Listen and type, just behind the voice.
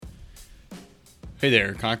Hey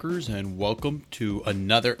there, Conquerors, and welcome to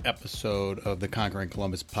another episode of the Conquering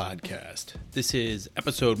Columbus podcast. This is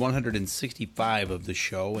episode 165 of the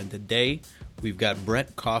show, and today we've got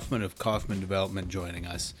Brett Kaufman of Kaufman Development joining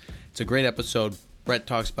us. It's a great episode. Brett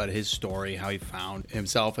talks about his story, how he found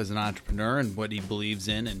himself as an entrepreneur and what he believes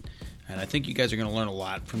in, and I think you guys are going to learn a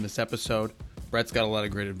lot from this episode. Brett's got a lot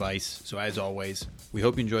of great advice, so as always, we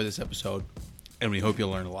hope you enjoy this episode, and we hope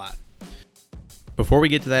you'll learn a lot. Before we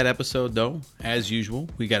get to that episode, though, as usual,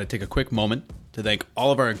 we got to take a quick moment to thank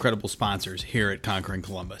all of our incredible sponsors here at Conquering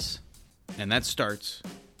Columbus. And that starts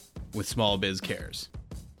with Small Biz Cares.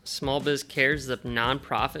 Small Biz Cares is a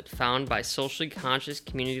nonprofit founded by socially conscious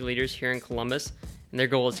community leaders here in Columbus, and their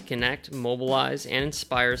goal is to connect, mobilize, and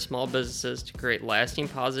inspire small businesses to create lasting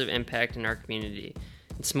positive impact in our community.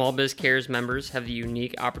 And Small Biz Cares members have the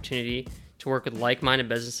unique opportunity to work with like-minded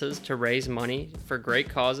businesses to raise money for great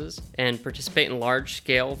causes and participate in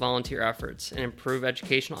large-scale volunteer efforts and improve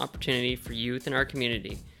educational opportunity for youth in our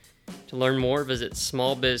community. To learn more, visit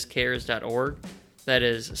smallbizcares.org. That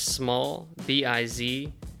is small,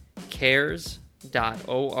 B-I-Z, cares.org.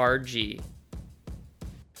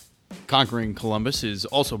 Conquering Columbus is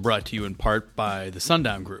also brought to you in part by the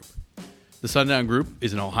Sundown Group. The Sundown Group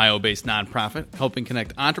is an Ohio-based nonprofit helping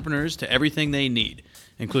connect entrepreneurs to everything they need,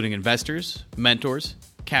 including investors, mentors,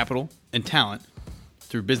 capital, and talent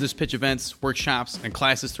through business pitch events, workshops, and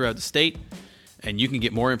classes throughout the state. And you can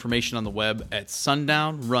get more information on the web at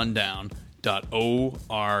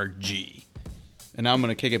sundownrundown.org. And now I'm going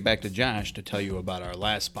to kick it back to Josh to tell you about our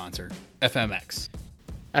last sponsor, FMX.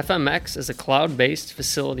 FMX is a cloud-based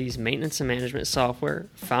facilities maintenance and management software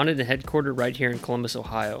founded and headquartered right here in Columbus,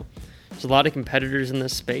 Ohio. There's a lot of competitors in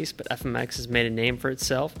this space, but FMX has made a name for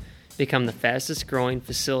itself, become the fastest growing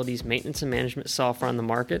facilities maintenance and management software on the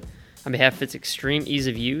market on behalf of its extreme ease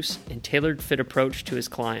of use and tailored fit approach to its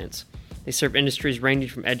clients. They serve industries ranging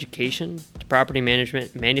from education to property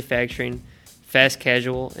management, manufacturing, fast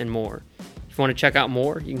casual, and more. If you want to check out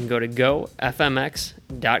more, you can go to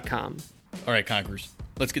gofmx.com. All right, Conquerors,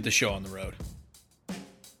 let's get the show on the road.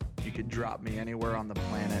 You could drop me anywhere on the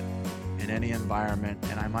planet, in any environment,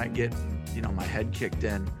 and I might get, my head kicked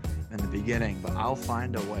in the beginning, but I'll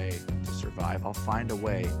find a way to survive. I'll find a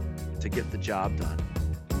way to get the job done.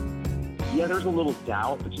 Yeah, there's a little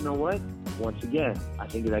doubt, but you know what? Once again, I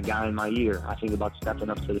think of that guy in my ear. I think about stepping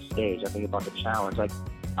up to the stage. I think about the challenge.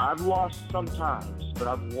 I've lost sometimes, but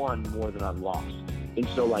I've won more than I've lost. And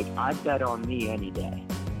so, I bet on me any day.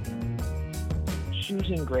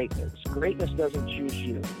 Choosing greatness. Greatness doesn't choose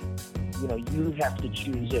you. You have to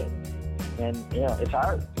choose it. And, it's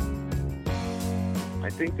hard. I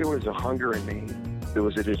think there was a hunger in me. There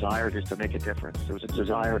was a desire just to make a difference. There was a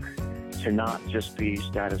desire to not just be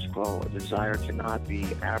status quo, a desire to not be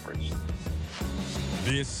average.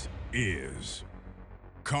 This is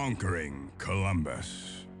Conquering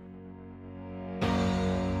Columbus.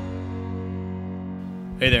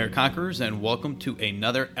 Hey there, Conquerors, and welcome to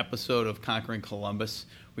another episode of Conquering Columbus.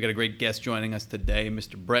 We got a great guest joining us today,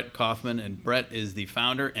 Mr. Brett Kaufman, and Brett is the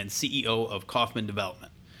founder and CEO of Kaufman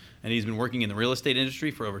Development. And he's been working in the real estate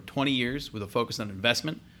industry for over 20 years with a focus on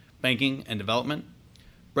investment, banking, and development.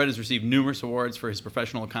 Brett has received numerous awards for his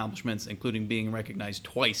professional accomplishments, including being recognized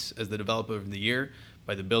twice as the Developer of the Year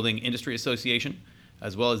by the Building Industry Association,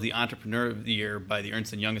 as well as the Entrepreneur of the Year by the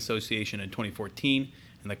Ernst & Young Association in 2014.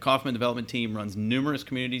 And the Kaufman Development team runs numerous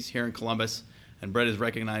communities here in Columbus, and Brett is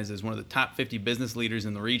recognized as one of the top 50 business leaders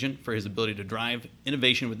in the region for his ability to drive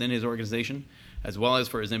innovation within his organization, as well as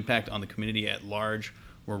for his impact on the community at large.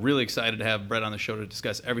 We're really excited to have Brett on the show to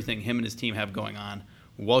discuss everything him and his team have going on.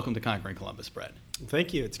 Welcome to Conquering Columbus, Brett.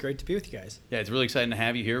 Thank you. It's great to be with you guys. Yeah, it's really exciting to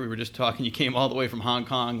have you here. We were just talking. You came all the way from Hong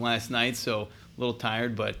Kong last night, so a little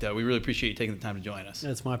tired, but we really appreciate you taking the time to join us.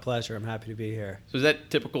 It's my pleasure. I'm happy to be here. So is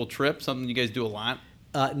that typical trip, something you guys do a lot?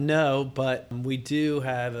 No, but we do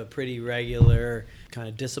have a pretty regular kind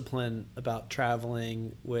of discipline about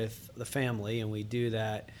traveling with the family, and we do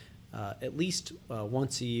that at least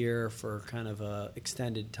once a year for kind of a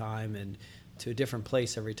extended time and to a different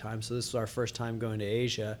place every time. So this is our first time going to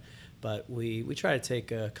Asia, but we try to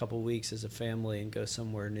take a couple weeks as a family and go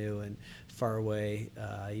somewhere new and far away,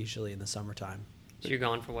 usually in the summertime. So you're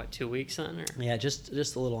gone for 2 weeks then? Or? Yeah, just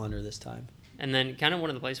a little under this time. And then kind of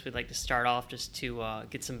one of the places we'd like to start off just to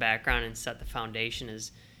get some background and set the foundation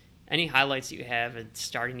is any highlights that you have at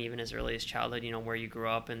starting even as early as childhood, where you grew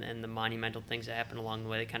up and the monumental things that happened along the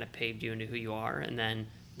way that kind of paved you into who you are and then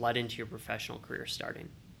led into your professional career starting.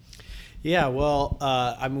 Yeah, well,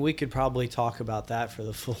 we could probably talk about that for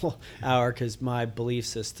the full hour because my belief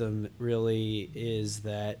system really is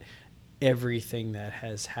that everything that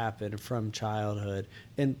has happened from childhood,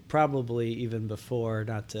 and probably even before,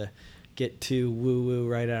 not to get too woo-woo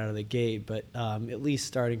right out of the gate, but at least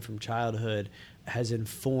starting from childhood has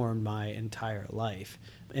informed my entire life.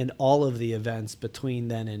 And all of the events between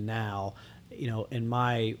then and now, in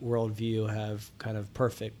my worldview, have kind of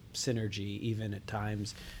perfect synergy, even at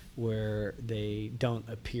times where they don't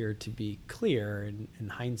appear to be clear. And in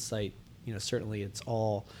hindsight, certainly it's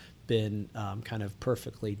all been kind of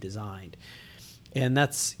perfectly designed. And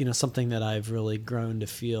that's, something that I've really grown to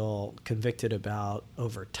feel convicted about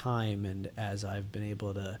over time. And as I've been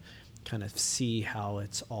able to kind of see how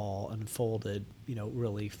it's all unfolded,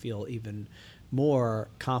 really feel even more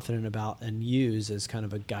confident about and use as kind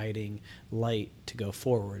of a guiding light to go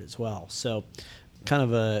forward as well. So kind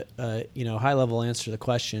of a high level answer to the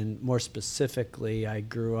question. More specifically, I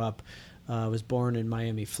grew up, was born in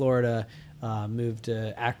Miami, Florida, moved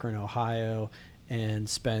to Akron, Ohio, and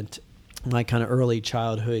spent my kind of early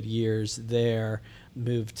childhood years there.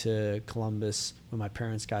 Moved to Columbus when my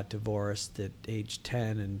parents got divorced at age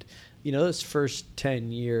 10. And, those first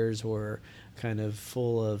 10 years were kind of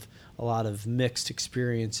full of a lot of mixed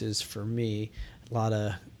experiences for me, a lot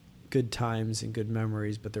of good times and good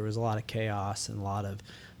memories, but there was a lot of chaos and a lot of,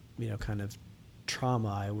 kind of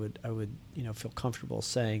trauma. I would feel comfortable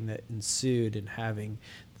saying that ensued in having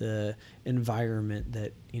the environment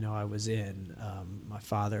that, I was in. My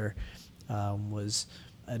father was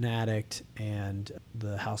an addict, and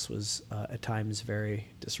the house was at times very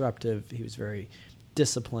disruptive. He was very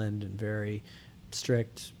disciplined and very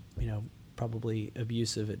strict, probably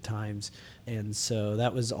abusive at times. And so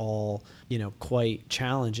that was all, quite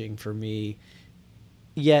challenging for me,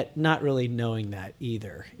 yet not really knowing that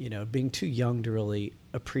either, being too young to really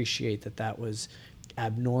appreciate that that was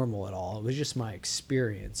abnormal at all. It was just my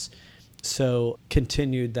experience. So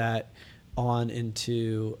continued that on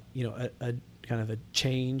into, a kind of a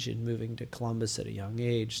change in moving to Columbus at a young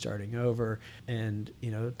age, starting over, and,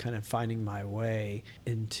 kind of finding my way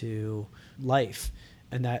into life.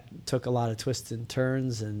 And that took a lot of twists and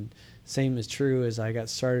turns, and same is true as I got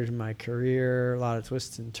started in my career, a lot of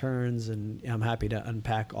twists and turns, and I'm happy to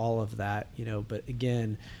unpack all of that, but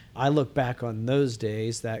again, I look back on those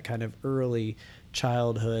days, that kind of early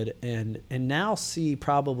childhood, and now see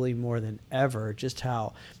probably more than ever just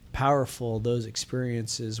how powerful those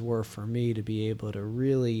experiences were for me to be able to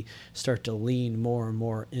really start to lean more and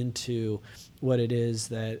more into what it is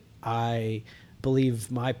that I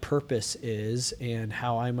believe my purpose is, and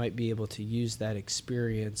how I might be able to use that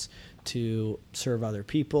experience to serve other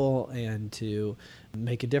people and to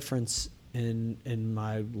make a difference in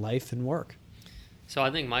my life and work. So I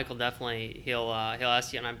think Michael definitely he'll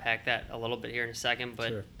ask you to unpack that a little bit here in a second, but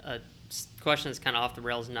Sure. A question that's kind of off the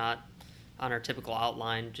rails, not on our typical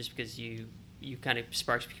outline, just because you kind of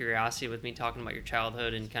sparks curiosity with me talking about your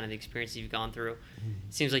childhood and kind of the experiences you've gone through.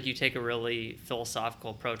 It seems like you take a really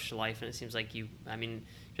philosophical approach to life, and it seems like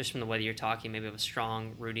just from the way that you're talking, maybe have a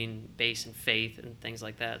strong rooting base in faith and things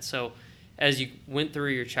like that. So as you went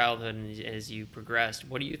through your childhood and as you progressed,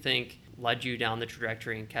 what do you think led you down the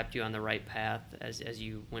trajectory and kept you on the right path as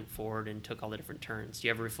you went forward and took all the different turns? Do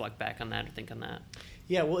you ever reflect back on that or think on that?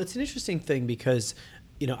 Yeah, well, it's an interesting thing because,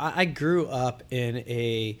 I grew up in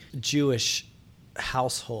a Jewish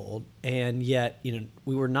household, and yet,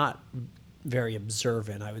 we were not very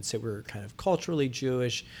observant. I would say we were kind of culturally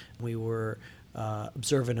Jewish. We were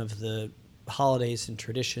observant of the holidays and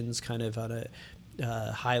traditions kind of on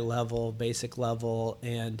a high level, basic level,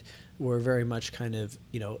 and we're very much kind of,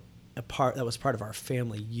 that was part of our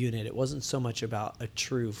family unit. It wasn't so much about a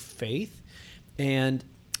true faith. And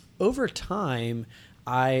over time,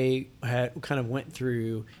 I had kind of went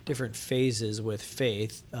through different phases with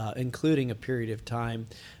faith, including a period of time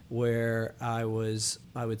where I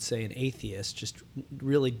would say, an atheist, just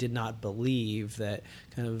really did not believe that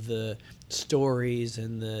kind of the stories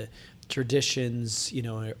and the traditions,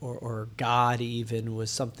 or God even was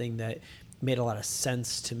something that made a lot of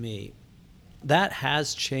sense to me. That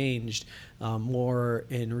has changed more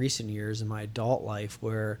in recent years in my adult life,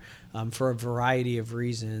 where for a variety of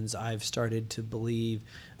reasons, I've started to believe,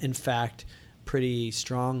 in fact, pretty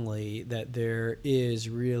strongly that there is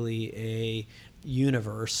really a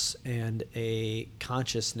universe and a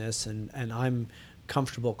consciousness, and I'm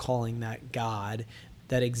comfortable calling that God,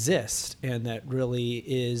 that exists and that really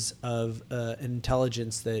is of an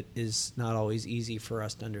intelligence that is not always easy for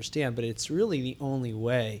us to understand, but it's really the only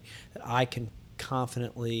way that I can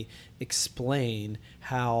confidently explain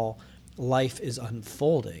how life is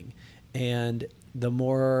unfolding. And the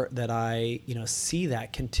more that I, see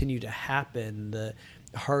that continue to happen, the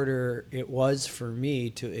harder it was for me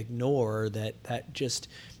to ignore that just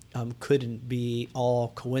couldn't be all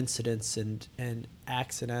coincidence and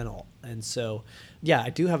accidental. And so, yeah, I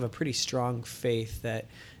do have a pretty strong faith that,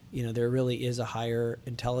 there really is a higher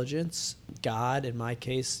intelligence, God, in my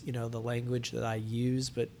case, the language that I use,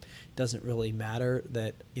 but doesn't really matter,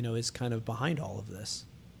 that, is kind of behind all of this.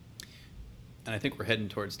 And I think we're heading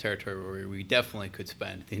towards territory where we definitely could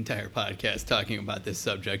spend the entire podcast talking about this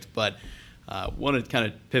subject, but want to kind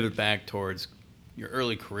of pivot back towards your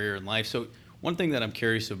early career in life. So one thing that I'm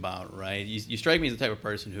curious about, right, you strike me as the type of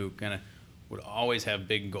person who kind of would always have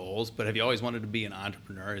big goals, but have you always wanted to be an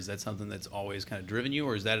entrepreneur? Is that something that's always kind of driven you,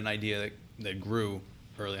 or is that an idea that grew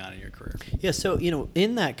early on in your career? Yeah, so,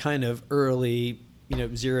 in that kind of early,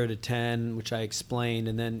 0 to 10, which I explained,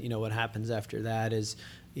 and then, what happens after that is,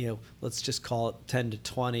 let's just call it 10 to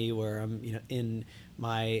 20, where I'm, in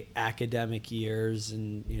my academic years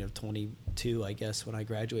and, 22, I guess, when I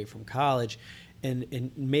graduate from college.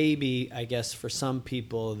 And maybe, I guess, for some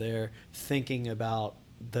people, they're thinking about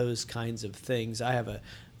those kinds of things. I have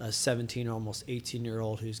a 17 or almost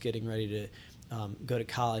 18-year-old who's getting ready to go to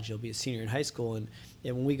college. He'll be a senior in high school. And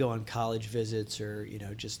when we go on college visits or,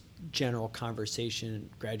 just general conversation,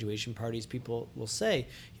 graduation parties, people will say,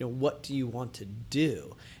 what do you want to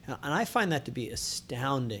do? And I find that to be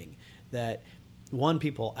astounding that, one,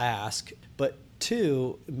 people ask, but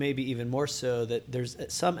two, maybe even more so, that there's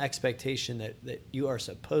some expectation that you are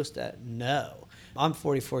supposed to know. I'm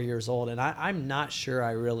 44 years old, and I'm not sure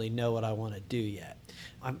I really know what I want to do yet.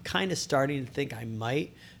 I'm kind of starting to think I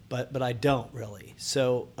might, but I don't really.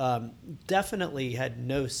 So definitely had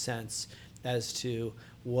no sense as to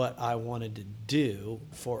what I wanted to do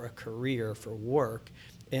for a career, for work.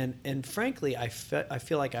 And frankly, I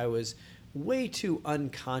feel like I was way too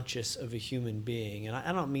unconscious of a human being. And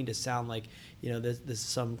I don't mean to sound like, this is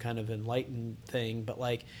some kind of enlightened thing, but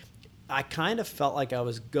like, I kind of felt like I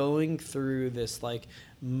was going through this like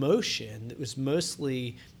motion that was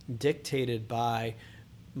mostly dictated by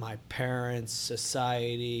my parents,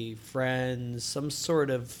 society, friends, some sort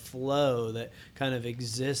of flow that kind of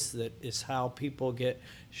exists, that is how people get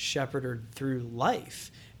shepherded through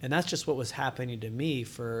life. And that's just what was happening to me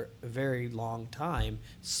for a very long time,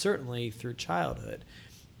 certainly through childhood.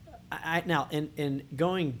 Now, in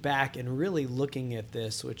going back and really looking at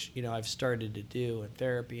this, which, I've started to do in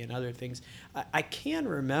therapy and other things, I can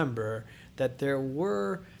remember that there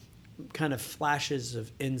were kind of flashes of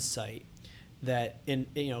insight that,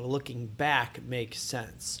 looking back, make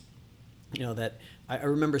sense. That I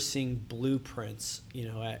remember seeing blueprints,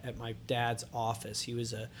 at my dad's office. He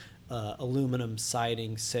was a aluminum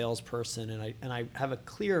siding salesperson, and I have a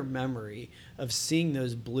clear memory of seeing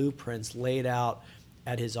those blueprints laid out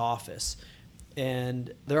at his office.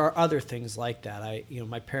 And there are other things like that.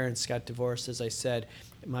 My parents got divorced, as I said.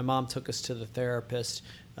 My mom took us to the therapist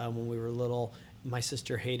when we were little. My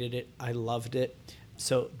sister hated it. I loved it.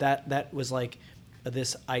 So that was like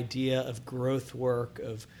this idea of growth work,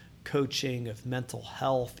 of coaching, of mental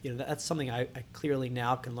health. That's something I clearly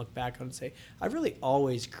now can look back on and say, I really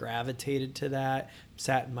always gravitated to that.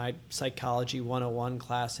 Sat in my Psychology 101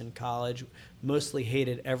 class in college, mostly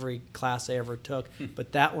hated every class I ever took,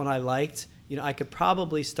 but that one I liked. I could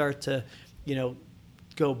probably start to,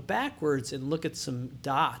 go backwards and look at some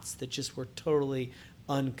dots that just were totally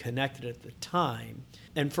unconnected at the time.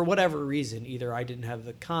 And for whatever reason, either I didn't have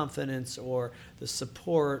the confidence or the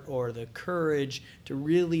support or the courage to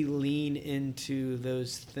really lean into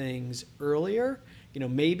those things earlier.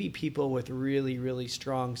 Maybe people with really, really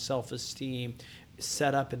strong self-esteem,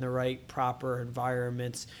 set up in the right, proper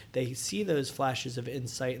environments, they see those flashes of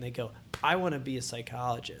insight and they go, I want to be a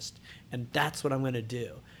psychologist, and that's what I'm going to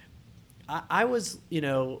do. I was,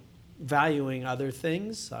 valuing other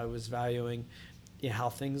things. I was valuing how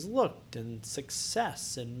things looked, and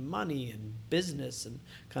success and money and business, and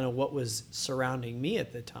kind of what was surrounding me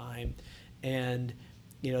at the time. And,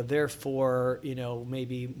 therefore,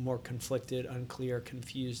 maybe more conflicted, unclear,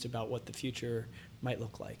 confused about what the future might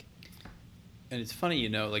look like. And it's funny,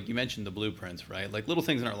 like you mentioned the blueprints, right? Like little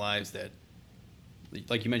things in our lives that,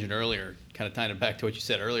 like you mentioned earlier, kind of tying it back to what you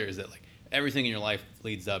said earlier, is that like everything in your life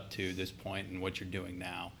leads up to this point and what you're doing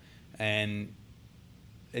now. And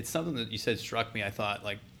it's something that you said struck me. I thought,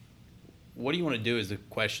 like, what do you want to do is the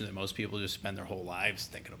question that most people just spend their whole lives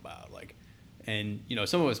thinking about. Like, and,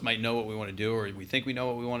 some of us might know what we want to do, or we think we know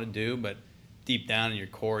what we want to do, but deep down in your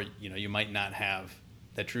core, you might not have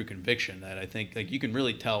that true conviction. That I think, like, you can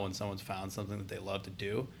really tell when someone's found something that they love to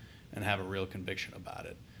do and have a real conviction about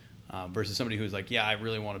it, versus somebody who's like, yeah, I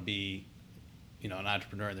really want to be, an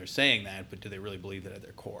entrepreneur, and they're saying that, but do they really believe that at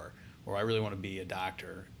their core? Or I really want to be a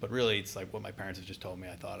doctor, but really it's like what my parents have just told me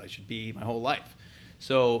I thought I should be my whole life.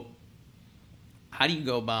 So How do you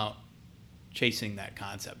go about chasing that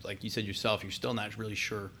concept? Like you said yourself, you're still not really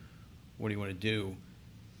sure what do you want to do.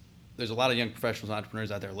 There's a lot of young professionals and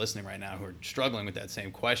entrepreneurs out there listening right now who are struggling with that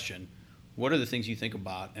same question. What are the things you think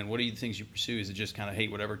about, and what are the things you pursue? Is it just kind of, hey,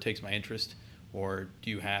 whatever takes my interest, or do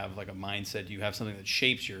you have like a mindset? Do you have something that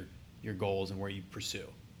shapes your goals and where you pursue?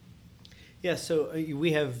 Yeah, so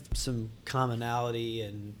we have some commonality,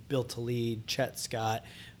 and Built to Lead, Chet Scott,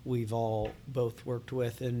 we've all both worked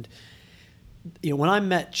with. And when I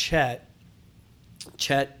met Chet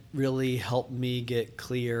really helped me get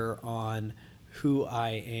clear on who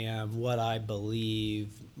I am, what I believe,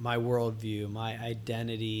 my worldview, my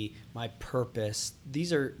identity, my purpose.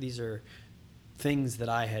 These are things that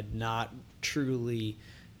I had not truly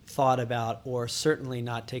thought about, or certainly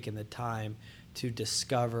not taken the time to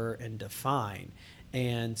discover and define.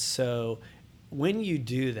 And so when you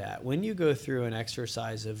do that, when you go through an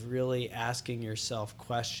exercise of really asking yourself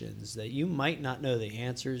questions that you might not know the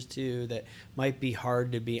answers to, that might be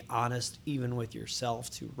hard to be honest even with yourself,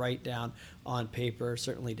 to write down on paper,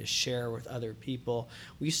 certainly to share with other people,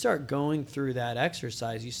 when you start going through that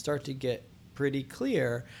exercise, you start to get pretty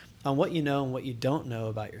clear on what you know and what you don't know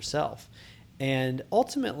about yourself. And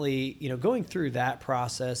ultimately, going through that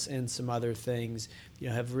process and some other things,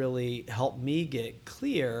 have really helped me get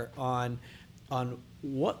clear on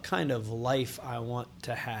what kind of life I want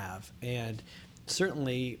to have. And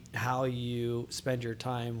certainly how you spend your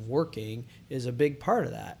time working is a big part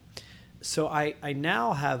of that. So I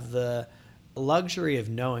now have the luxury of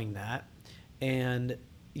knowing that and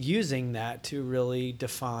using that to really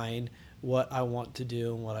define what I want to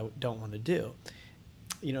do and what I don't want to do.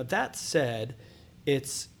 That said,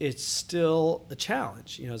 it's still a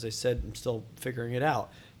challenge. As I said, I'm still figuring it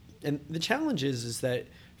out. And the challenge is that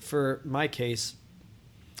for my case,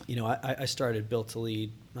 I started Built to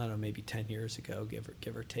Lead, I don't know, maybe 10 years ago, give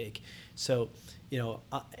or take. So,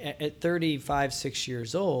 at 35, 6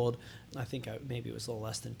 years old, I think maybe it was a little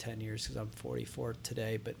less than 10 years because I'm 44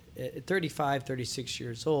 today, but at 35, 36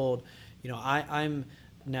 years old, I'm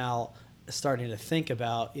now starting to think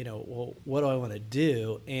about, well, what do I want to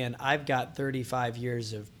do? And I've got 35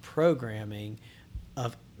 years of programming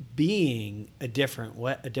of being a different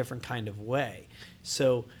kind of way.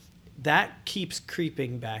 So that keeps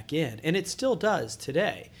creeping back in, and it still does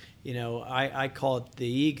today. I call it the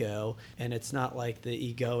ego, and it's not like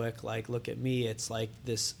the egoic, like, look at me. It's like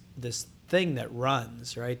this thing that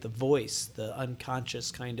runs, right? The voice, the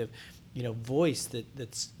unconscious kind of, voice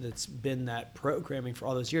that's been that programming for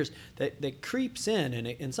all those years that creeps in,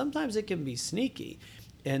 and sometimes it can be sneaky.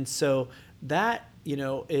 And so that,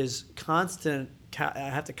 is constant. I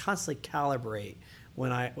have to constantly calibrate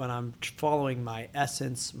when I'm following my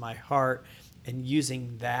essence, my heart, and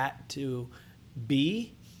using that to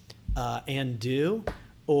be and do,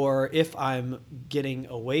 or if I'm getting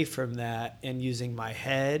away from that and using my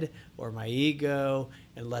head or my ego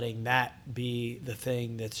and letting that be the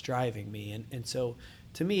thing that's driving me. And so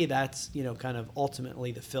to me, that's, kind of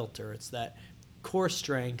ultimately the filter. It's that core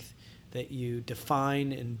strength that you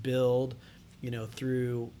define and build,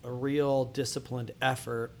 through a real disciplined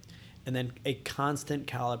effort, and then a constant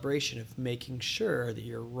calibration of making sure that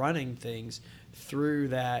you're running things through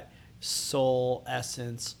that soul,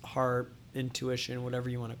 essence, heart, intuition, whatever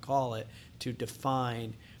you want to call it, to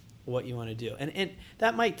define what you want to do. And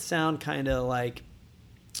that might sound kind of like,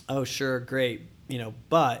 oh, sure, great,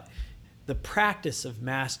 but the practice of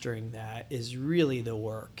mastering that is really the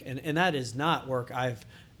work. And that is not work I've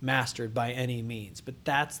mastered by any means, but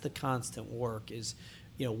that's the constant work is,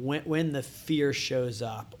 when the fear shows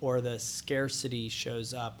up, or the scarcity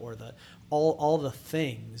shows up, or all the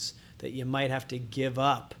things that you might have to give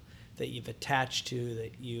up, that you've attached to,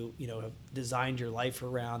 that you have designed your life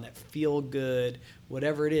around, that feel good,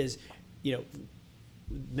 whatever it is,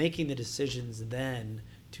 making the decisions then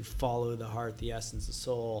to follow the heart, the essence, the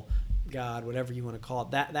soul, God, whatever you want to call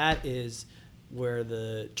it, that is where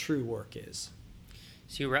the true work is.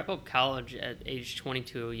 So you wrap up college at age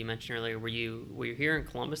 22. You mentioned earlier. Were you here in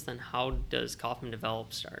Columbus? Then how does Kaufman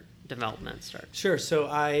development start? Sure. So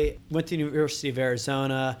I went to the University of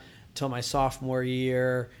Arizona till my sophomore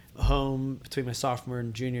year. Home between my sophomore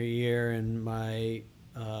and junior year, and my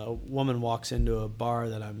woman walks into a bar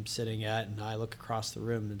that I'm sitting at, and I look across the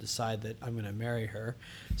room and decide that I'm going to marry her.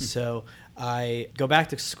 So I go back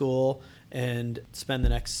to school and spend the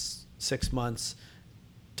next 6 months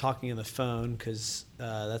talking on the phone, because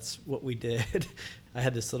that's what we did. I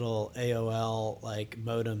had this little AOL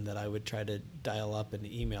modem that I would try to dial up and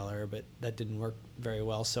email her, but that didn't work very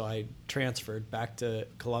well. So I transferred back to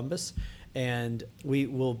Columbus, and we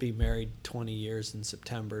will be married 20 years in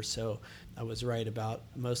September. So I was right about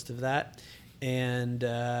most of that. and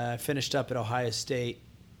finished up at Ohio State.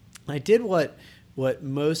 I did what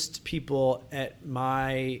most people at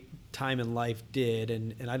my time in life did,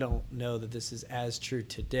 and I don't know that this is as true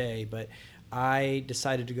today, but I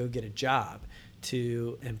decided to go get a job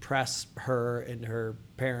to impress her and her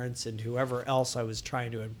parents and whoever else I was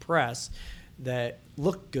trying to impress that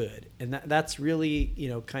looked good. And that's really,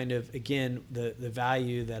 kind of, again, the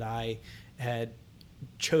value that I had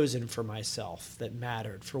chosen for myself that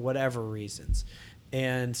mattered for whatever reasons.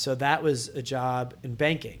 And so that was a job in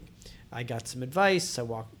banking. I got some advice. I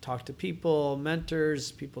talked to people,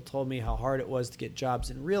 mentors. People told me how hard it was to get jobs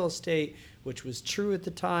in real estate, which was true at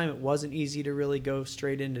the time. It wasn't easy to really go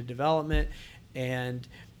straight into development. And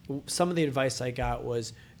some of the advice I got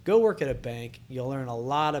was, go work at a bank. You'll learn a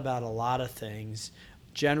lot about a lot of things.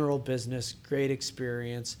 General business, great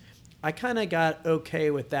experience. I kind of got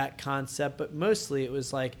okay with that concept, but mostly it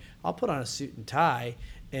was like, I'll put on a suit and tie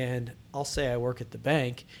and I'll say I work at the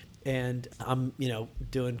bank and I'm,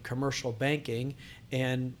 doing commercial banking,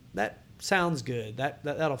 and that sounds good.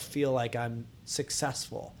 That'll feel like I'm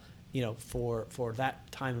successful, for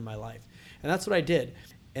that time in my life. And that's what I did.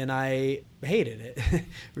 And I hated it,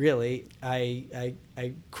 really. I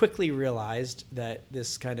quickly realized that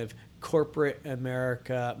this kind of corporate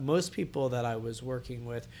America, most people that I was working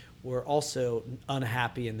with were also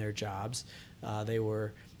unhappy in their jobs. They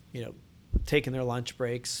were, taking their lunch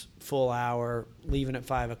breaks, full hour, leaving at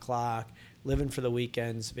 5 o'clock, living for the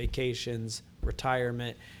weekends, vacations,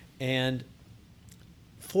 retirement. And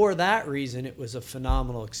for that reason, it was a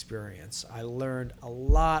phenomenal experience. I learned a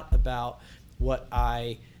lot about what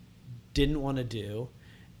I didn't want to do.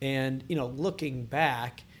 And, looking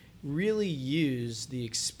back, really use the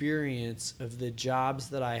experience of the jobs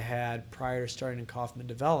that I had prior to starting in Kaufman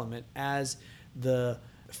Development as the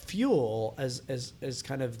fuel, as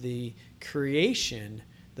kind of the creation,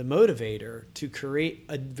 the motivator to create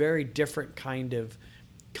a very different kind of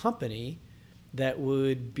company that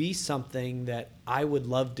would be something that I would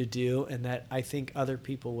love to do and that I think other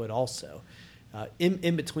people would also.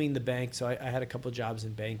 In between the bank, so I had a couple of jobs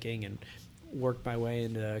in banking and worked my way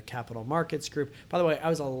into a capital markets group. By the way, I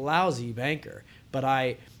was a lousy banker, but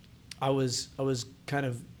I was kind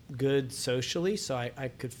of good socially, so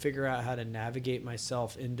I could figure out how to navigate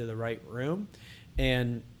myself into the right room,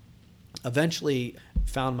 and eventually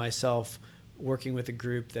found myself working with a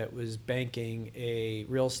group that was banking a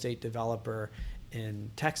real estate developer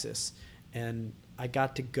in Texas. And I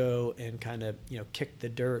got to go and kind of, kick the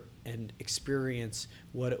dirt and experience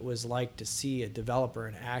what it was like to see a developer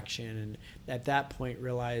in action. And at that point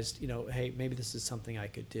realized, hey, maybe this is something I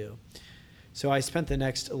could do. So I spent the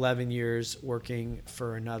next 11 years working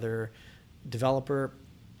for another developer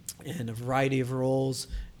in a variety of roles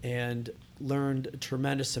and learned a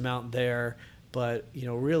tremendous amount there. But,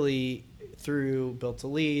 really through Built to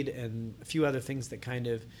Lead and a few other things that kind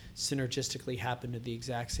of synergistically happened at the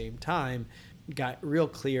exact same time, got real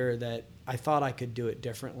clear that I thought I could do it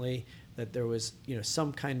differently, that there was,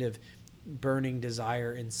 some kind of burning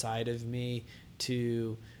desire inside of me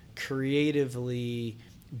to creatively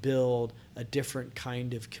build a different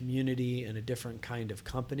kind of community and a different kind of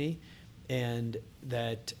company. And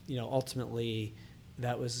that, ultimately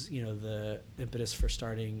that was, the impetus for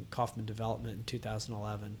starting Kaufman Development in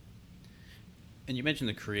 2011. And you mentioned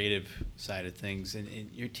the creative side of things, and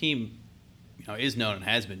your team, is known and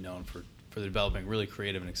has been known for developing really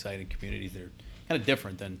creative and exciting communities that are kind of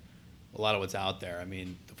different than a lot of what's out there. I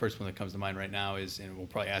mean, the first one that comes to mind right now is, and we'll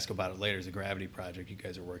probably ask about it later, is the Gravity project you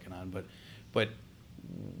guys are working on. But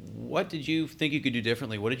what did you think you could do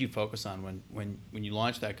differently? What did you focus on when you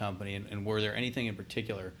launched that company? And were there anything in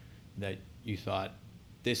particular that you thought,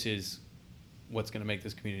 this is what's going to make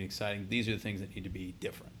this community exciting? These are the things that need to be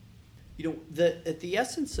different. At the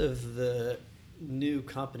essence of the new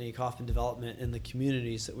company, Kaufman Development, and the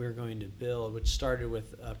communities that we were going to build, which started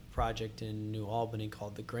with a project in New Albany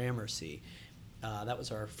called the Gramercy. That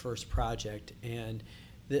was our first project. And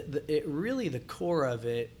the core of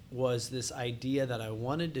it was this idea that I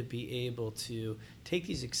wanted to be able to take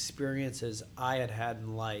these experiences I had had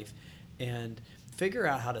in life and figure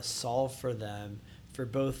out how to solve for them, for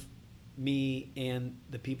both me and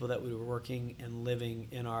the people that we were working and living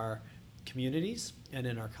in our communities and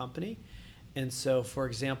in our company. And so, for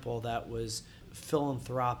example, that was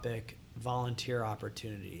philanthropic volunteer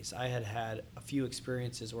opportunities. I had had a few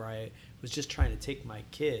experiences where I was just trying to take my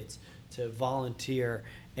kids to volunteer,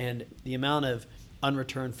 and the amount of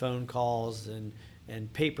unreturned phone calls and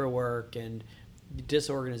paperwork and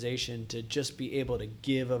disorganization to just be able to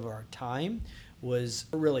give of our time was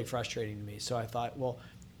really frustrating to me. So I thought, well,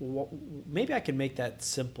 maybe I can make that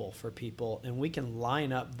simple for people, and we can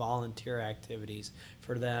line up volunteer activities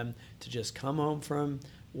for them to just come home from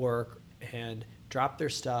work and drop their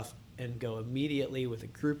stuff and go immediately with a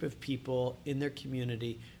group of people in their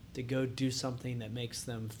community to go do something that makes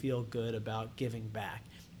them feel good about giving back.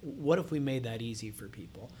 What if we made that easy for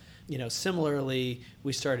people? Similarly,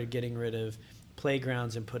 we started getting rid of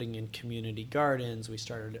playgrounds and putting in community gardens. We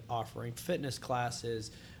started offering fitness classes.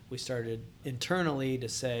 We started internally to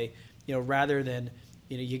say, rather than,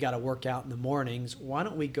 you got to work out in the mornings, why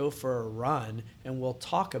don't we go for a run and we'll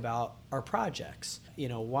talk about our projects?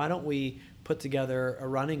 Why don't we put together a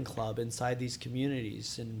running club inside these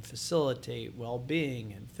communities and facilitate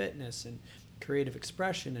well-being and fitness and creative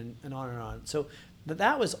expression and on and on. So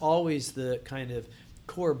that was always the kind of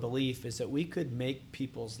core belief, is that we could make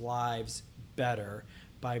people's lives better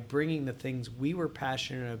by bringing the things we were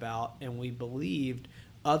passionate about and we believed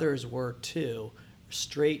others were too,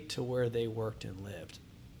 straight to where they worked and lived.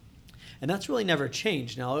 And that's really never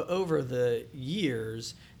changed. Now, over the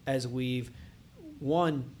years, as we've,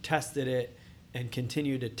 tested it and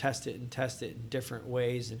continued to test it in different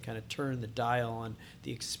ways and kind of turn the dial on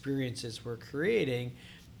the experiences we're creating,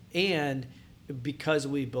 and because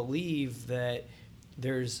we believe that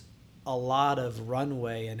there's a lot of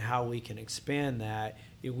runway and how we can expand that,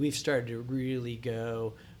 we've started to really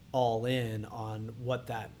go all in on what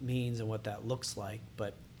that means and what that looks like.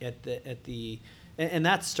 But and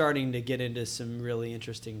that's starting to get into some really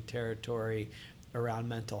interesting territory around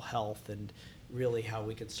mental health and really how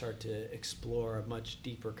we can start to explore a much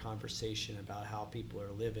deeper conversation about how people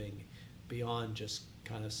are living beyond just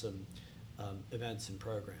kind of some events and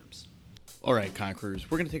programs. All right, Conquerors,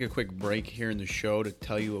 we're going to take a quick break here in the show to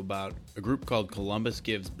tell you about a group called Columbus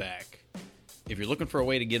Gives Back. If you're looking for a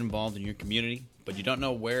way to get involved in your community, but you don't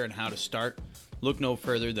know where and how to start, look no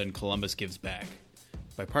further than Columbus Gives Back.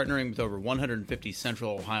 By partnering with over 150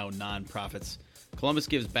 Central Ohio nonprofits, Columbus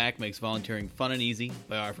Gives Back makes volunteering fun and easy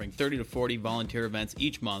by offering 30 to 40 volunteer events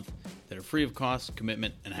each month that are free of cost,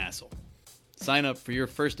 commitment, and hassle. Sign up for your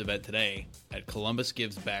first event today at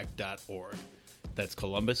columbusgivesback.org. That's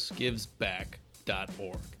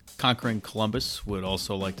columbusgivesback.org. Conquering Columbus would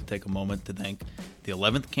also like to take a moment to thank the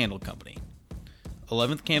 11th Candle Company.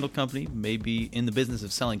 11th Candle Company may be in the business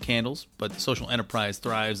of selling candles, but the social enterprise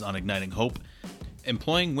thrives on igniting hope.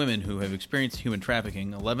 Employing women who have experienced human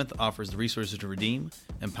trafficking, 11th offers the resources to redeem,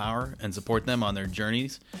 empower, and support them on their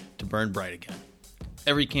journeys to burn bright again.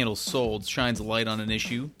 Every candle sold shines a light on an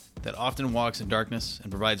issue that often walks in darkness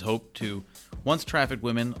and provides hope to once trafficked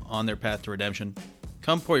women on their path to redemption.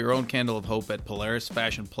 Come pour your own candle of hope at Polaris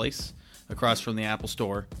Fashion Place across from the Apple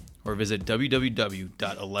Store, or visit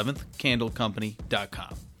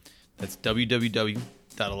www.11thcandlecompany.com. That's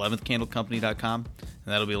www.11thcandlecompany.com, and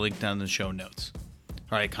that'll be linked down in the show notes.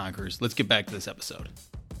 All right, Conquerors, let's get back to this episode.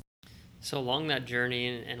 So along that journey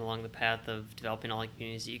and along the path of developing all the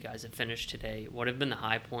communities that you guys have finished today, what have been the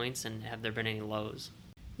high points and have there been any lows?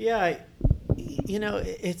 Yeah,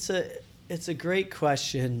 it's a great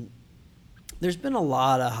question. There's been a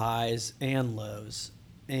lot of highs and lows,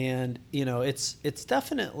 and it's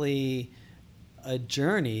definitely a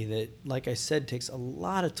journey that, like I said, takes a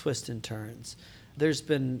lot of twists and turns. There's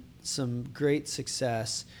been some great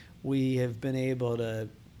success. We have been able to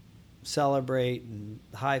celebrate and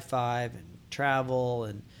high five and travel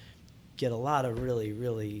and get a lot of really,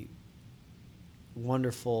 really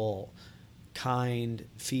wonderful, kind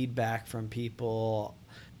feedback from people.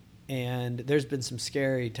 And there's been some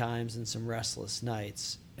scary times and some restless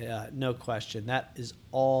nights, no question. That is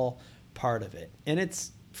all part of it. And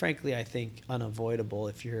it's, frankly, I think, unavoidable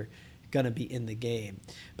if you're going to be in the game.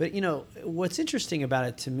 But, what's interesting about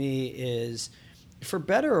it to me is, for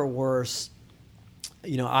better or worse,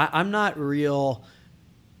 I'm not real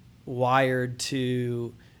wired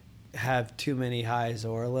to have too many highs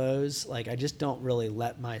or lows. Like, I just don't really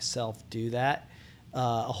let myself do that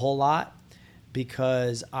a whole lot,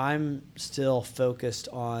 because I'm still focused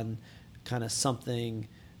on kind of something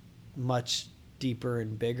much deeper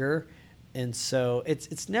and bigger. And so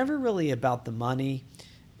it's never really about the money.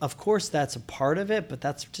 Of course, that's a part of it, but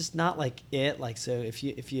that's just not like it. Like, so if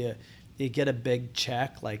you get a big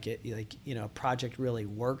check, a project really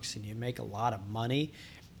works and you make a lot of money,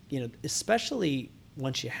 especially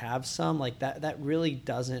once you have some, like that really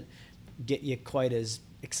doesn't get you quite as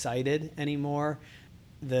excited anymore.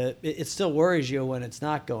 It still worries you when it's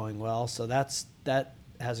not going well, so that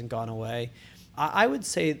hasn't gone away. I would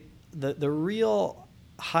say the real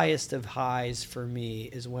highest of highs for me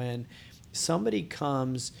is when somebody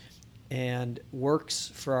comes and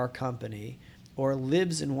works for our company or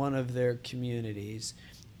lives in one of their communities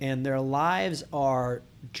and their lives are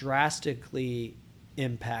drastically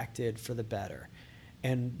impacted for the better.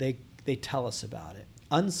 And they tell us about it.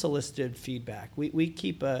 Unsolicited feedback. We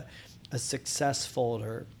keep a success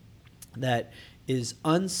folder that is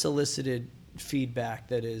unsolicited feedback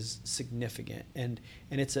that is significant, and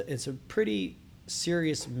it's a pretty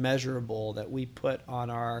serious measurable that we put on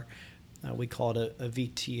our we call it a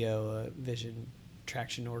VTO, a Vision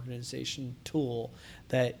Traction Organization tool,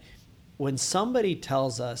 that when somebody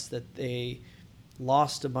tells us that they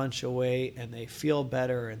lost a bunch of weight and they feel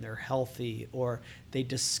better and they're healthy, or they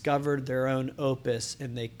discovered their own opus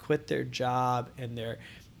and they quit their job and they're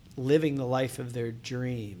living the life of their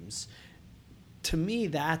dreams, to me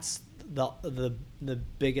that's the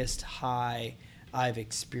biggest high I've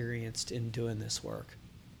experienced in doing this work.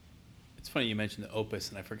 It's funny you mentioned the opus,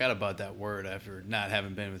 and I forgot about that word after not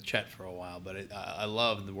having been with Chet for a while, but I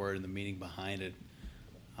love the word and the meaning behind it.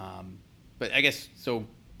 But I guess, so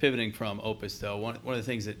pivoting from opus, though, one of the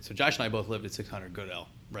things so Josh and I both lived at 600 Goodell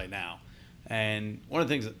right now. And one of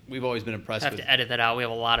the things that we've always been impressed with. Have to edit that out. We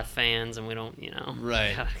have a lot of fans, and we don't,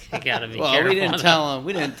 Right. You gotta be well, careful. we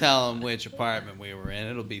didn't tell them which apartment we were in.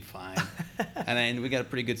 It'll be fine. And we got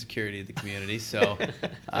pretty good security at the community. So,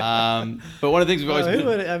 but one of the things we've always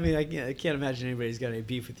been. I can't imagine anybody's got any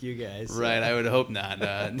beef with you guys. So. Right. I would hope not.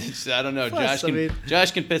 I don't know. Plus,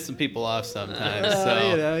 Josh can piss some people off sometimes.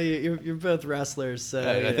 So you're both wrestlers. So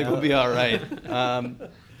I think we'll be all right.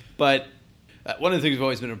 But. One of the things we've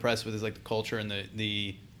always been impressed with is like the culture and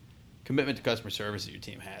the commitment to customer service that your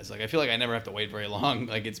team has. Like, I feel like I never have to wait very long.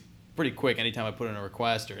 Like, it's pretty quick anytime I put in a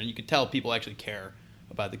request, and you can tell people actually care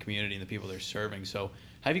about the community and the people they're serving. So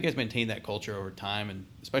how have you guys maintained that culture over time, and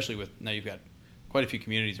especially with now you've got quite a few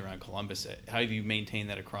communities around Columbus? How have you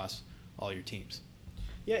maintained that across all your teams?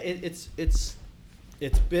 Yeah, it's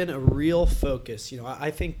been a real focus.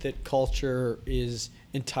 I think that culture is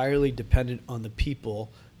entirely dependent on the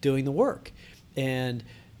people doing the work. And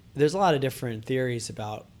there's a lot of different theories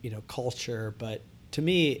about, culture, but to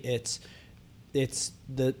me, it's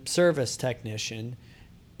the service technician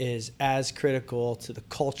is as critical to the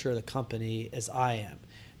culture of the company as I am,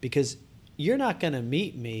 because you're not going to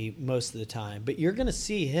meet me most of the time, but you're going to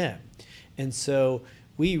see him. And so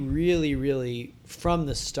we really, really, from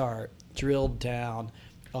the start, drilled down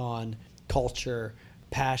on culture,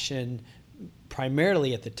 passion,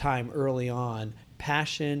 primarily at the time early on,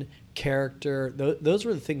 passion, character. Those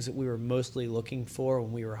were the things that we were mostly looking for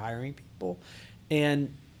when we were hiring people.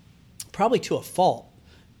 And probably to a fault,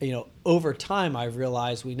 over time I've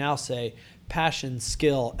realized we now say passion,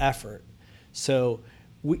 skill, effort. So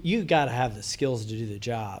you got to have the skills to do the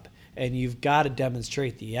job, and you've got to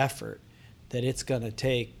demonstrate the effort that it's going to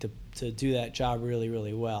take to do that job really,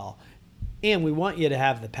 really well. And we want you to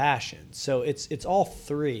have the passion. So it's all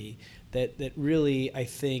three that really, I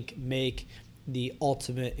think, make the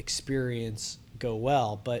ultimate experience go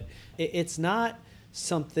well. But it's not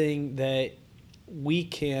something that we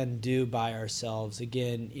can do by ourselves.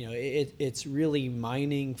 Again, it's really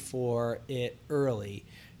mining for it early.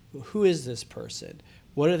 Who is this person?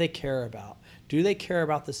 What do they care about? Do they care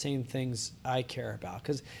about the same things I care about?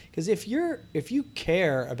 Because if you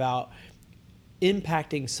care about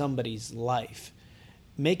impacting somebody's life,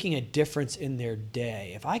 making a difference in their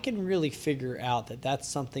day, if I can really figure out that that's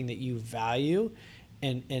something that you value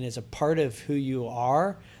and is a part of who you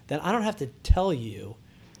are, then I don't have to tell you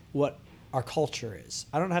what our culture is.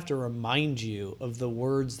 I don't have to remind you of the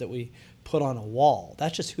words that we put on a wall.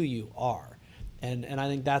 That's just who you are. And I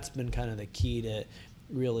think that's been kind of the key to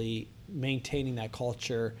really maintaining that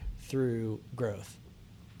culture through growth.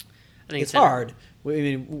 I think it's hard.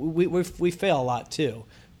 We fail a lot too,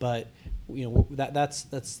 but that's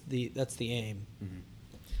the aim. Mm-hmm.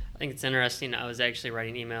 I think it's interesting. I was actually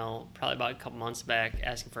writing an email probably about a couple months back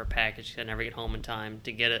asking for a package because I never get home in time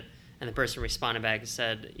to get it, and the person responded back and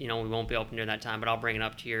said, we won't be open during that time, but I'll bring it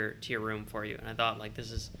up to your room for you. And I thought, like,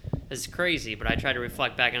 this is crazy, but I tried to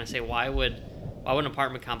reflect back and I say, why would an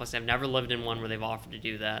apartment complex? I've never lived in one where they've offered to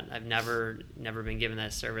do that. I've never been given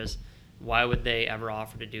that service. Why would they ever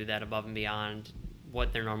offer to do that above and beyond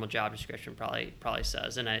what their normal job description probably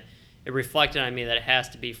says? And it reflected on me that it has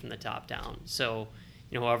to be from the top down. So,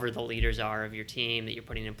 whoever the leaders are of your team that you're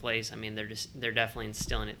putting in place, they're definitely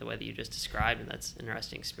instilling it the way that you just described, and that's an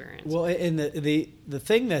interesting experience. Well, and the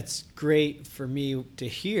thing that's great for me to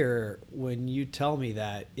hear when you tell me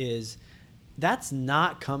that is that's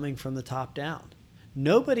not coming from the top down.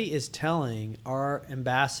 Nobody is telling our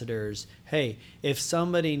ambassadors, hey, if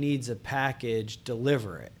somebody needs a package,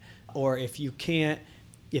 deliver it. Or if you can't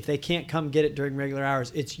if they can't come get it during regular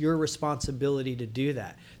hours, it's your responsibility to do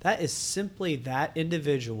that. That is simply that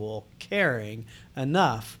individual caring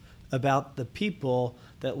enough about the people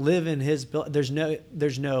that live in his building.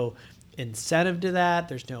 There's no incentive to that.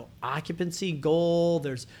 There's no occupancy goal.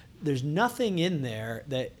 There's nothing in there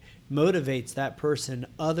that motivates that person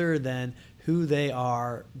other than who they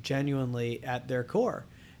are genuinely at their core.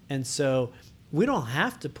 And so we don't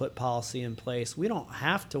have to put policy in place. We don't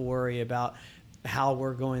have to worry about how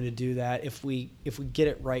we're going to do that if we get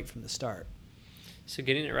it right from the start. So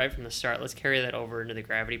getting it right from the start, let's carry that over into the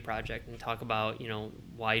Gravity Project and talk about,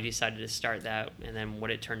 why you decided to start that and then what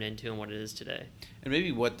it turned into and what it is today. And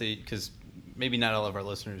maybe because maybe not all of our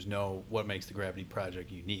listeners know what makes the Gravity Project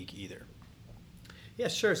unique either. Yeah,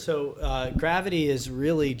 sure. So Gravity is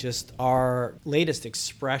really just our latest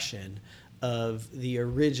expression of the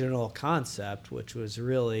original concept, which was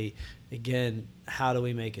really, again, how do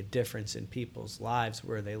we make a difference in people's lives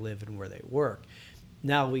where they live and where they work?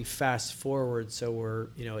 Now we fast forward, so we're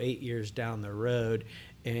 8 years down the road,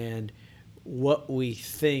 and what we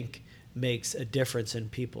think makes a difference in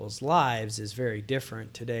people's lives is very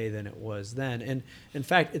different today than it was then. And in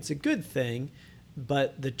fact, it's a good thing,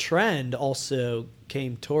 but the trend also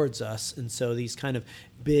came towards us, and so these kind of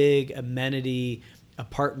big amenity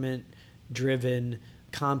apartment-driven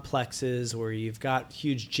complexes where you've got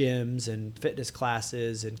huge gyms and fitness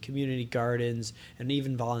classes and community gardens and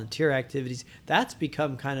even volunteer activities, that's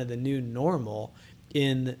become kind of the new normal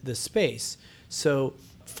in the space. So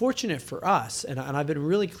fortunate for us, and I've been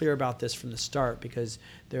really clear about this from the start, because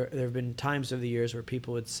there have been times over the years where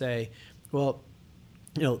people would say, well,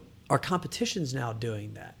 our competition's now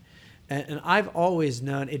doing that. And I've always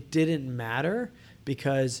known it didn't matter,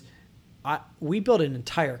 because we built an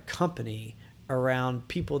entire company around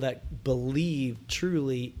people that believe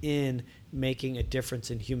truly in making a difference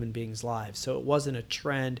in human beings' lives. So it wasn't a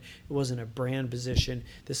trend. It wasn't a brand position.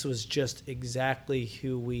 This was just exactly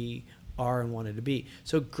who we are and wanted to be.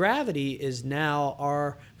 So Gravity is now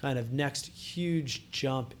our kind of next huge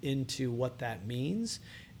jump into what that means.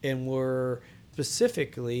 And we're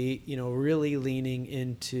specifically, really leaning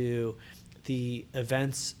into the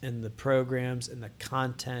events and the programs and the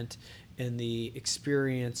content and the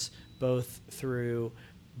experience, both through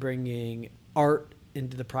bringing art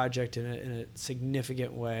into the project in a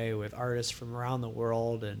significant way with artists from around the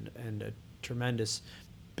world and a tremendous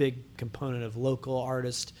big component of local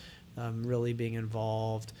artists really being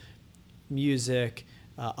involved, music,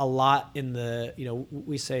 a lot in the,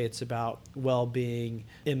 we say it's about well-being,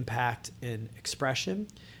 impact, and expression.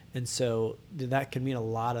 And so that can mean a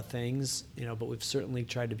lot of things, but we've certainly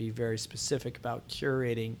tried to be very specific about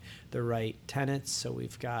curating the right tenants. So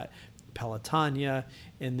we've got Pelotonia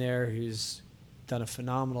in there, who's done a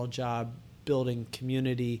phenomenal job building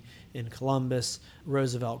community in Columbus.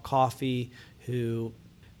 Roosevelt Coffee, who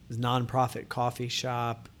is a nonprofit coffee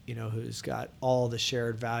shop, who's got all the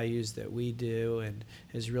shared values that we do and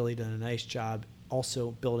has really done a nice job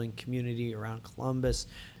also building community around Columbus.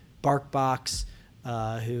 BarkBox,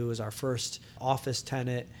 who was our first office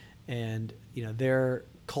tenant, and their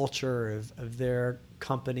culture of their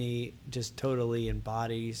company just totally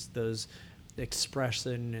embodies those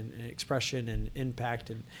expression and impact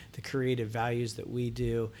and the creative values that we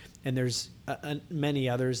do. And there's many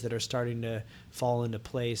others that are starting to fall into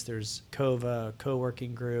place. There's Cova, a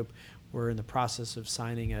co-working group. We're in the process of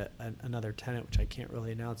signing another tenant, which I can't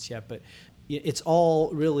really announce yet, but it's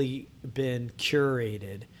all really been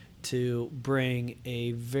curated to bring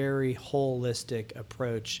a very holistic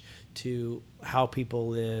approach to how people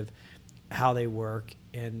live, how they work,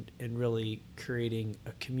 and really creating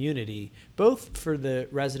a community, both for the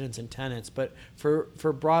residents and tenants, but for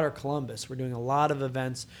broader Columbus. We're doing a lot of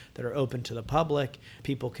events that are open to the public.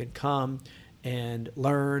 People can come and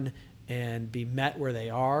learn and be met where they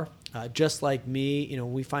are. Just like me,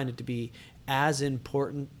 we find it to be as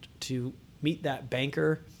important to meet that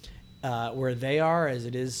banker where they are as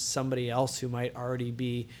it is somebody else who might already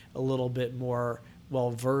be a little bit more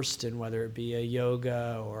well-versed in whether it be a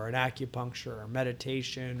yoga or an acupuncture or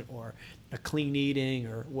meditation or a clean eating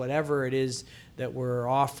or whatever it is that we're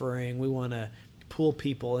offering. We want to pull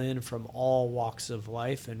people in from all walks of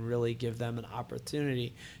life and really give them an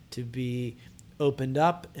opportunity to be opened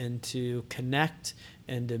up and to connect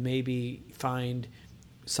and to maybe find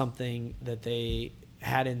something that they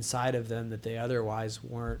had inside of them that they otherwise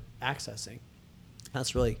weren't accessing.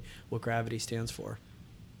 That's really what Gravity stands for.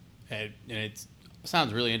 And it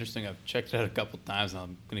sounds really interesting. I've checked it out a couple times, and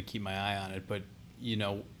I'm going to keep my eye on it. But,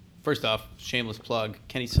 first off, shameless plug,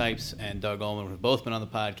 Kenny Sipes and Doug Ullman have both been on the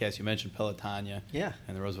podcast. You mentioned Pelotonia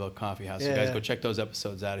and the Roosevelt Coffee House. So guys, go check those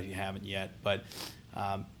episodes out if you haven't yet. But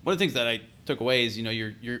One of the things that I took away is,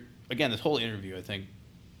 you're again, this whole interview, I think,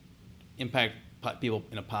 impact people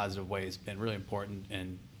in a positive way has been really important,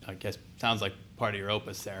 and I guess sounds like part of your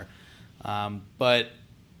opus there. But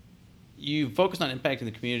you focused on impacting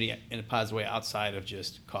the community in a positive way outside of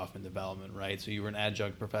just Kauffman Development, right? So you were an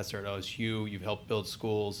adjunct professor at OSU. You've helped build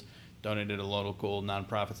schools, donated to local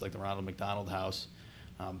nonprofits like the Ronald McDonald House.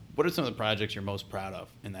 What are some of the projects you're most proud of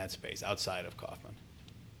in that space outside of Kauffman?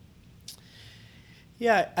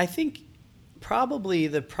 Yeah, I think probably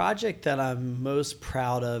the project that I'm most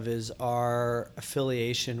proud of is our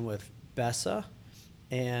affiliation with BESA.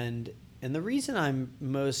 And the reason I'm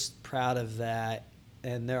most proud of that,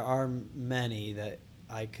 and there are many that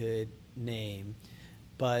I could name,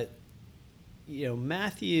 but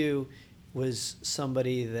Matthew was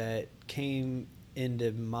somebody that came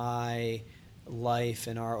into my life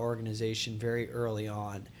and our organization very early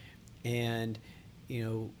on. And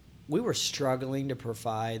we were struggling to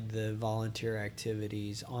provide the volunteer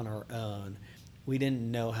activities on our own. We didn't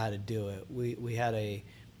know how to do it. We had a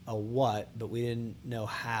what, but we didn't know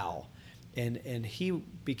how. And he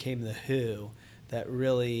became the who that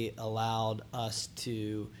really allowed us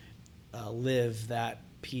to live that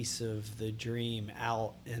piece of the dream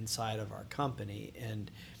out inside of our company.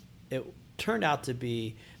 And it turned out to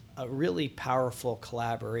be a really powerful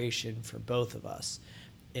collaboration for both of us,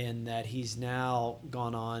 in that he's now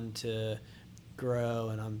gone on to grow,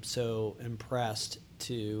 and I'm so impressed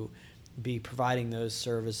to be providing those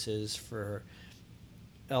services for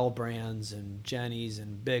L Brands and Jenny's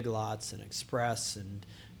and Big Lots and Express and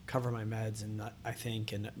Cover My Meds, and I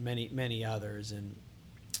think, and many others. And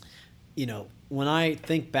when I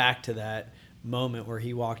think back to that moment where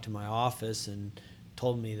he walked to my office and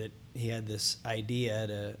told me that he had this idea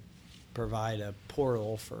to provide a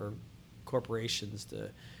portal for corporations to,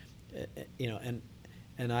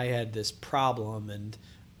 and I had this problem, and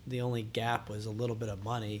the only gap was a little bit of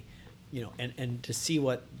money, and to see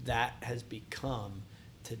what that has become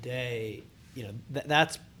today,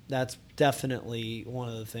 that's definitely one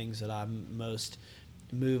of the things that I'm most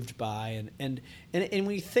moved by. And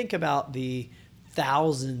when you think about the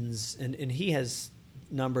thousands, and he has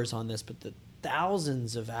numbers on this, but the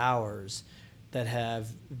thousands of hours that have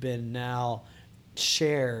been now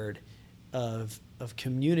shared of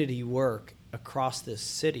community work across this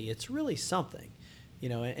city, it's really something,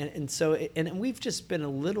 so we've just been a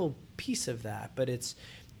little piece of that, but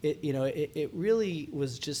it really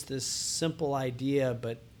was just this simple idea,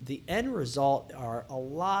 but the end result are a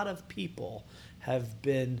lot of people have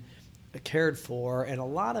been cared for, and a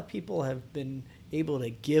lot of people have been able to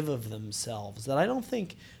give of themselves that I don't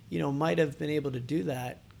think might have been able to do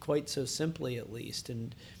that quite so simply, at least.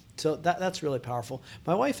 And so that's really powerful.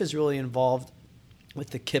 My wife is really involved with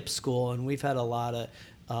the KIPP school, and we've had a lot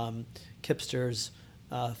of KIPPsters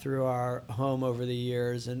through our home over the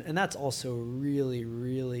years, and that's also really,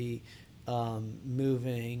 really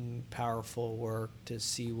moving, powerful work to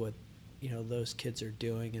see what those kids are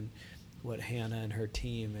doing, and what Hannah and her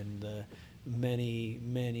team and the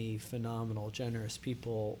many phenomenal, generous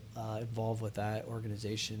people involved with that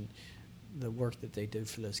organization. The work that they did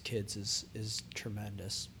for those kids is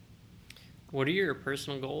tremendous. What are your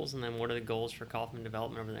personal goals, and then what are the goals for Kauffman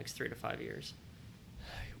Development over the next 3 to 5 years?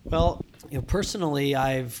 Well, personally,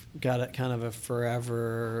 I've got a kind of a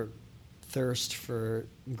forever thirst for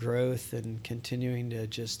growth and continuing to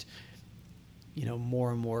just,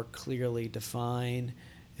 more and more clearly define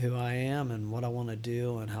who I am and what I want to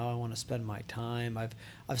do and how I want to spend my time.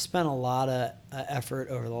 I've spent a lot of effort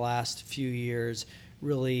over the last few years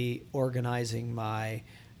really organizing my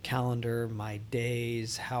calendar, my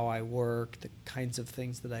days, how I work, the kinds of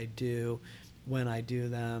things that I do, when I do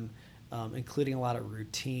them, including a lot of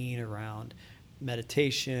routine around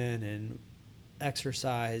meditation and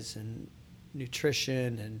exercise and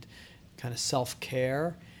nutrition and kind of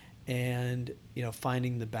self-care, and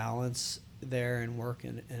finding the balance there in work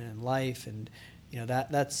and in life. And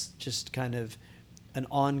that's just kind of an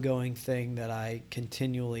ongoing thing that I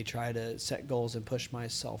continually try to set goals and push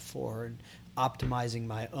myself for, and optimizing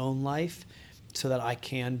my own life so that I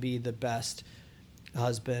can be the best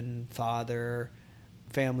husband, father,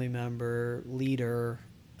 family member, leader,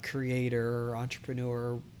 creator,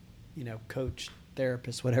 entrepreneur, coach,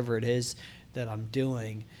 therapist, whatever it is that I'm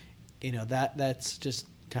doing. That's just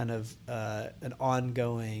kind of an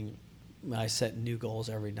ongoing. I set new goals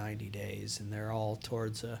every 90 days, and they're all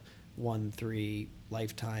towards a 1-3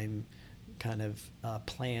 lifetime kind of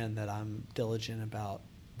plan that I'm diligent about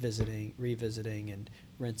revisiting, and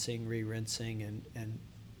rinsing, re-rinsing,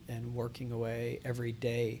 and working away every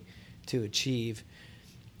day to achieve.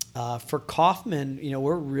 For Kaufman,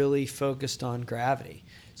 we're really focused on gravity.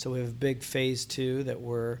 So we have a big phase 2 that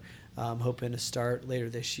we're hoping to start later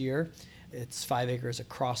this year. It's 5 acres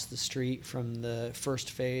across the street from the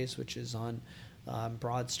first phase, which is on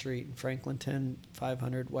Broad Street in Franklinton,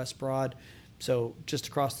 500 West Broad. So just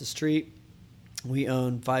across the street, we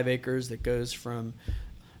own 5 acres that goes from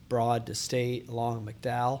Broad to State along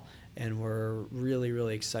McDowell, and we're really,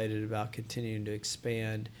 really excited about continuing to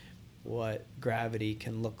expand what gravity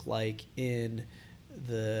can look like in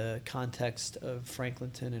the context of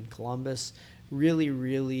Franklinton and Columbus. Really,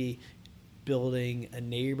 really building a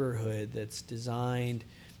neighborhood that's designed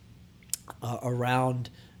around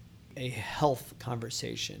a health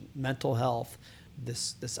conversation, mental health,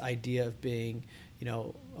 this idea of being,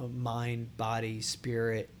 a mind, body,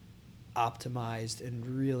 spirit optimized, and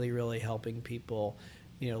really, really helping people,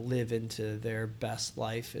 live into their best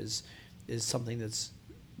life is something that's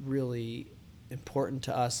really important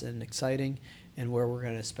to us and exciting, and where we're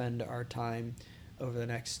going to spend our time over the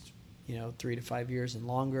next 3 to 5 years and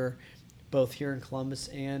longer, both here in Columbus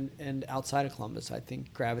and outside of Columbus. I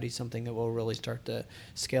think gravity is something that will really start to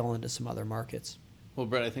scale into some other markets. Well,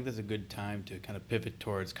 Brett, I think that's a good time to kind of pivot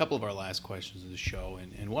towards a couple of our last questions of the show.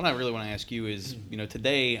 And one I really want to ask you is,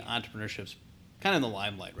 today entrepreneurship's kind of in the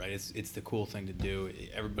limelight, right? It's the cool thing to do.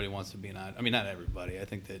 Everybody wants to be not everybody. I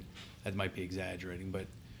think that might be exaggerating, but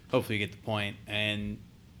hopefully you get the point. And,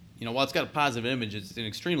 while it's got a positive image, it's an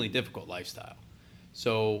extremely difficult lifestyle.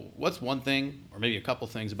 So what's one thing, or maybe a couple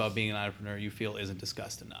things about being an entrepreneur you feel isn't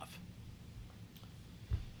discussed enough?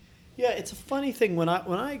 Yeah, it's a funny thing. When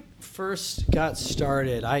I first got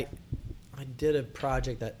started, I did a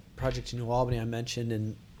project in New Albany I mentioned,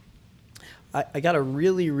 and I got a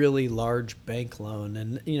really, really large bank loan.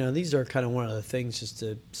 And, these are kind of one of the things, just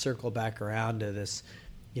to circle back around to this,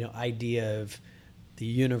 idea of the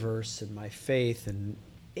universe and my faith. And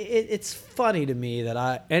it's funny to me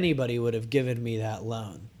that anybody would have given me that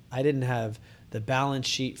loan. I didn't have the balance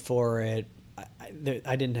sheet for it.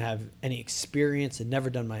 I didn't have any experience, had never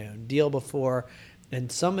done my own deal before,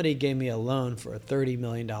 and somebody gave me a loan for a $30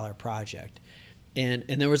 million project. And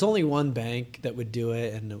there was only one bank that would do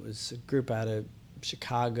it, and it was a group out of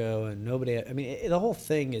Chicago, and the whole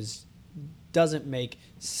thing doesn't make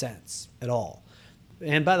sense at all.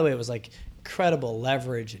 And by the way, it was like incredible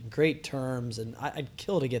leverage and great terms, and I'd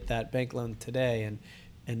kill to get that bank loan today,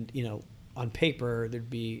 and on paper there'd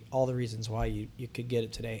be all the reasons why you could get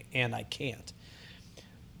it today, and I can't.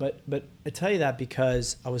 But I tell you that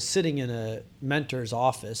because I was sitting in a mentor's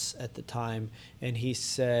office at the time, and he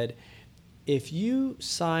said, if you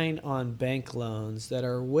sign on bank loans that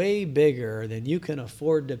are way bigger than you can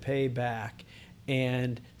afford to pay back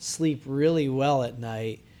and sleep really well at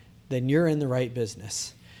night, then you're in the right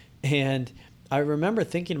business. And I remember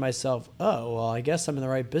thinking to myself, oh, well, I guess I'm in the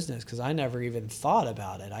right business because I never even thought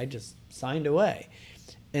about it. I just signed away.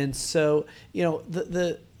 And so,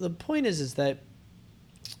 the point is that,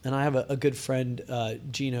 and I have a good friend,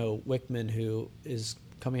 Gino Wickman, who is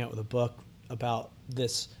coming out with a book about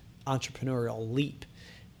this entrepreneurial leap.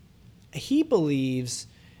 He believes,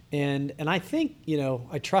 and I think,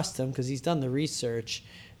 I trust him because he's done the research,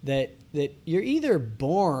 that you're either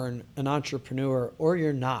born an entrepreneur or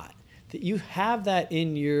you're not. That you have that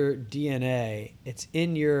in your DNA. It's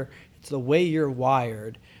the way you're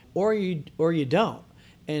wired, or you don't.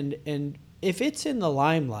 And if it's in the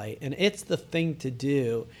limelight and it's the thing to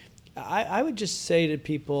do, I would just say to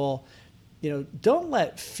people, don't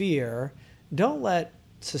let fear, don't let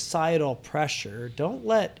societal pressure, don't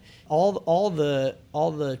let all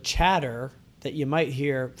the chatter that you might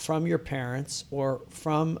hear from your parents or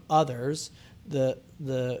from others,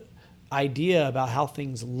 the idea about how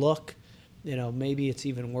things look. Maybe it's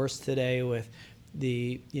even worse today with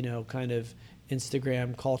the kind of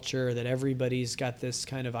Instagram culture, that everybody's got this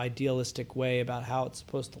kind of idealistic way about how it's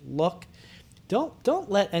supposed to look. Don't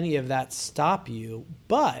let any of that stop you,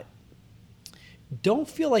 but don't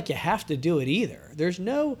feel like you have to do it either. There's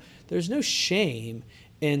no shame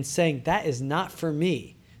in saying that is not for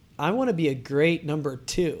me. I want to be a great number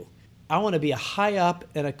 2. I want to be a high up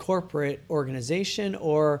in a corporate organization,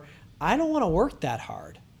 or I don't want to work that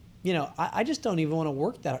hard. I just don't even want to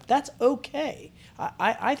work that hard. That's okay.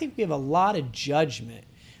 I think we have a lot of judgment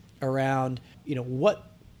around,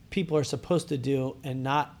 what people are supposed to do and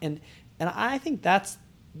not. And I think that's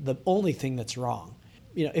the only thing that's wrong.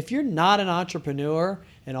 If you're not an entrepreneur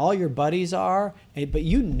and all your buddies are, but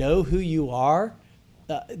who you are,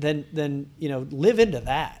 then live into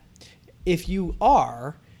that. If you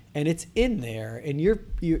are, and it's in there, and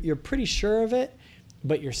you're pretty sure of it,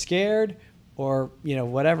 but you're scared, or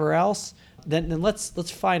whatever else, then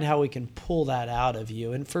let's find how we can pull that out of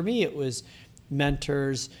you. And for me, it was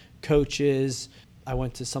mentors, coaches. I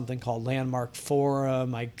went to something called Landmark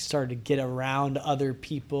Forum. I started to get around other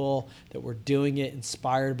people that were doing it,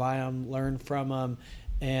 inspired by them, learn from them.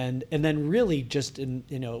 And then really just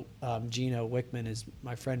Gino Wickman is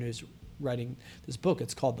my friend who's writing this book.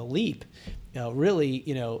 It's called The Leap. Really,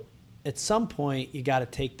 at some point you got to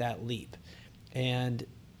take that leap. And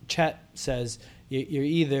Chet says you're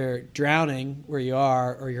either drowning where you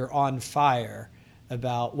are or you're on fire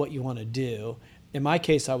about what you want to do. In my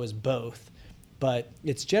case, I was both. But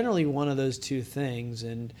it's generally one of those two things,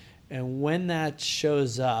 and when that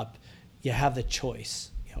shows up, you have the choice.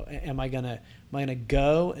 Am I gonna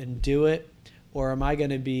go and do it, or am I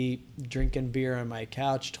gonna be drinking beer on my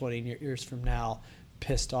couch 20 years from now,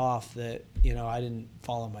 pissed off that I didn't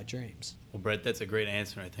follow my dreams? Well, Brett, that's a great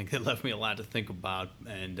answer. I think it left me a lot to think about,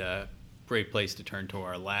 and great place to turn to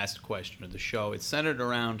our last question of the show. It's centered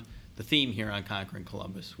around the theme here on Conquering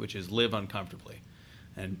Columbus, which is live uncomfortably.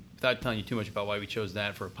 And without telling you too much about why we chose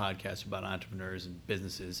that for a podcast about entrepreneurs and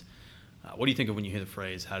businesses, what do you think of when you hear the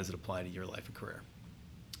phrase? How does it apply to your life and career?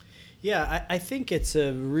 Yeah, I think it's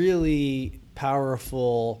a really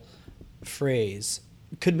powerful phrase.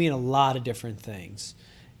 It could mean a lot of different things.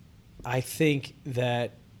 I think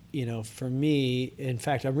that, for me, in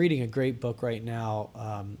fact, I'm reading a great book right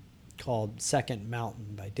now called Second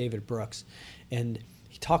Mountain by David Brooks. And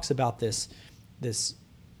he talks about this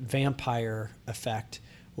vampire effect,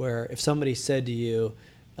 where if somebody said to you,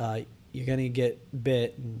 you're going to get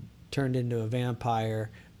bit and turned into a vampire,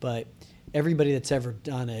 but everybody that's ever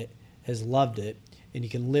done it has loved it, and you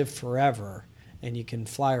can live forever, and you can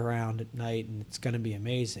fly around at night, and it's going to be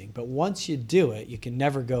amazing. But once you do it, you can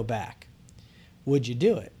never go back. Would you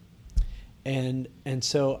do it? And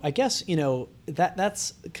so I guess,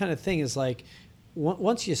 that's the kind of thing is like,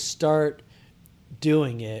 once you start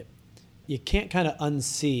doing it, you can't kind of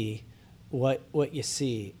unsee what you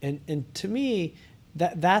see. And to me,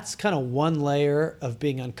 that's kind of one layer of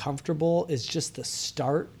being uncomfortable is just the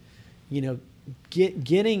start.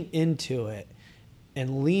 Getting into it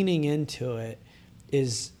and leaning into it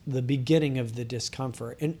is the beginning of the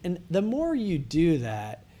discomfort. And the more you do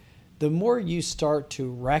that, the more you start to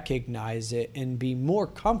recognize it and be more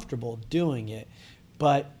comfortable doing it.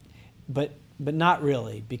 But not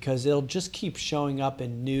really, because it'll just keep showing up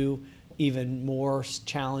in new, even more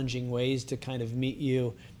challenging ways to kind of meet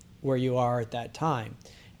you where you are at that time.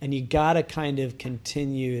 And you got to kind of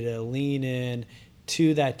continue to lean in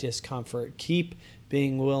to that discomfort. Keep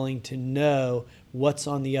being willing to know what's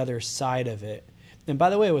on the other side of it. And by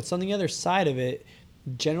the way, what's on the other side of it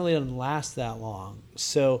generally doesn't last that long.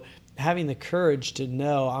 So having the courage to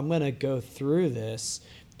know I'm going to go through this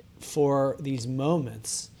for these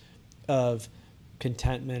moments of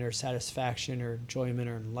contentment or satisfaction or enjoyment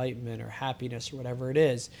or enlightenment or happiness or whatever it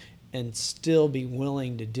is, and still be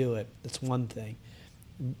willing to do it. That's one thing.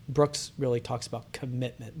 Brooks really talks about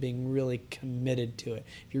commitment, being really committed to it.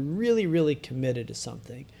 If you're really, really committed to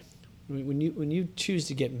something, when you choose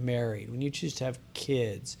to get married, when you choose to have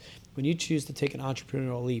kids, when you choose to take an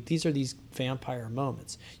entrepreneurial leap, these are these vampire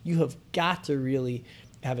moments. You have got to really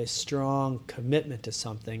have a strong commitment to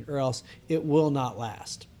something, or else it will not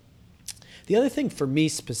last. The other thing for me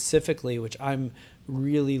specifically, which I'm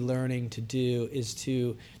really learning to do, is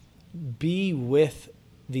to be with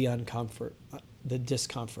the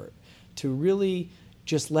discomfort, to really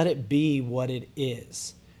just let it be what it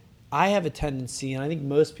is. I have a tendency, and I think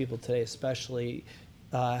most people today especially,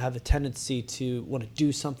 have a tendency to want to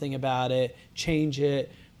do something about it, change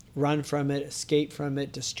it, run from it, escape from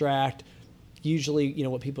it, distract. Usually,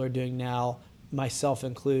 what people are doing now, myself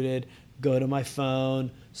included, go to my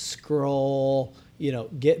phone, scroll,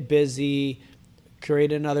 get busy,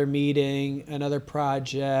 create another meeting, another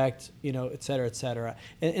project, et cetera, et cetera.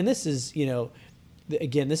 And this is,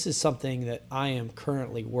 again, this is something that I am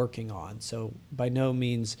currently working on. So by no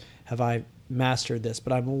means have I mastered this,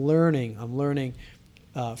 but I'm learning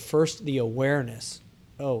first the awareness.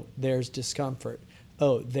 Oh, there's discomfort.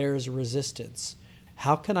 Oh, there's resistance.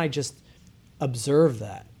 How can I just observe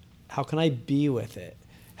that? How can I be with it?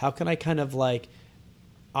 How can I kind of like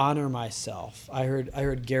honor myself? I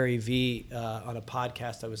heard Gary Vee on a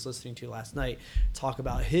podcast I was listening to last night talk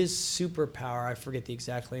about his superpower. I forget the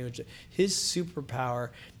exact language. His superpower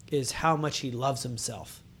is how much he loves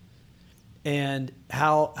himself, and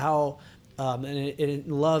how and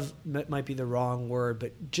love might be the wrong word,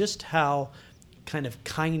 but just how kind of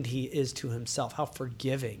kind he is to himself, how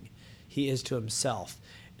forgiving he is to himself.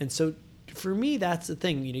 And so for me, that's the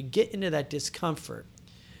thing. Get into that discomfort.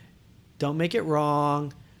 Don't make it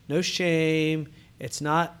wrong. no shame. It's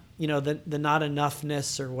not, the not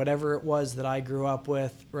enoughness or whatever it was that I grew up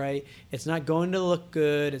with, right? It's not going to look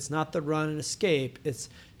good. It's not the run and escape. It's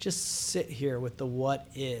just sit here with the what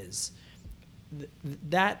is.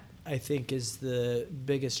 That, I think, is the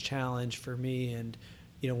biggest challenge for me. And,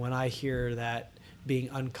 when I hear that, being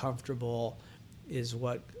uncomfortable is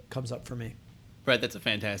what comes up for me. Brett, that's a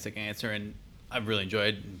fantastic answer, and I've really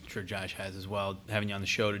enjoyed, I'm sure Josh has as well, having you on the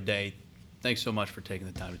show today. Thanks so much for taking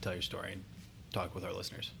the time to tell your story and talk with our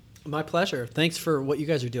listeners. My pleasure. Thanks for what you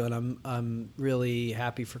guys are doing. I'm really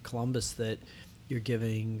happy for Columbus that you're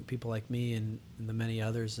giving people like me and the many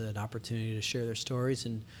others an opportunity to share their stories,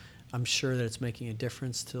 and I'm sure that it's making a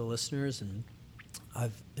difference to the listeners, and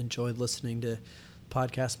I've enjoyed listening to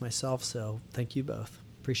podcasts myself, so thank you both.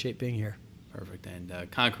 Appreciate being here. Perfect. And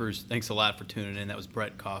Conquerors, thanks a lot for tuning in. That was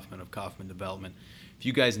Brett Kaufman of Kaufman Development. If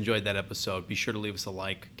you guys enjoyed that episode, be sure to leave us a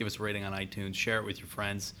like, give us a rating on iTunes, share it with your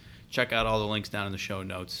friends. Check out all the links down in the show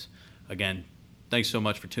notes. Again, thanks so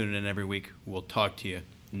much for tuning in every week. We'll talk to you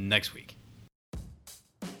next week.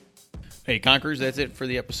 Hey, Conquerors, that's it for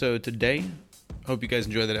the episode today. Hope you guys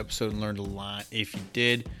enjoyed that episode and learned a lot. If you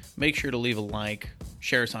did, make sure to leave a like,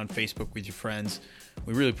 share us on Facebook with your friends.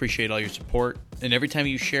 We really appreciate all your support. And every time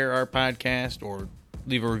you share our podcast or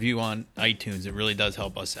leave a review on iTunes, it really does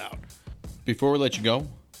help us out. Before we let you go,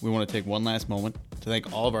 we want to take one last moment to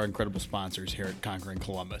thank all of our incredible sponsors here at Conquering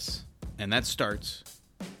Columbus. And that starts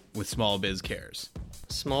with Small Biz Cares.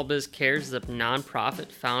 Small Biz Cares is a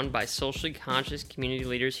nonprofit founded by socially conscious community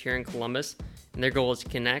leaders here in Columbus, and their goal is to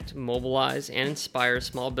connect, mobilize, and inspire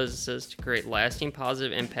small businesses to create lasting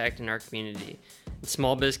positive impact in our community. And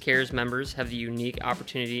Small Biz Cares members have the unique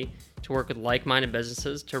opportunity to work with like-minded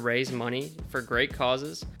businesses to raise money for great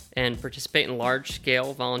causes and participate in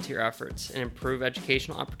large-scale volunteer efforts and improve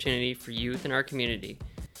educational opportunity for youth in our community.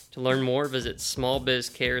 To learn more, visit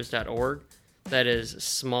smallbizcares.org. That is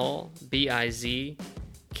small, B-I-Z,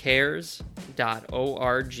 cares.org.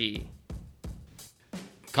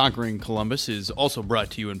 Conquering Columbus is also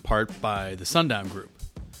brought to you in part by the Sundown Group.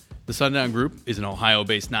 The Sundown Group is an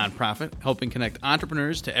Ohio-based nonprofit helping connect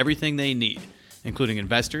entrepreneurs to everything they need, including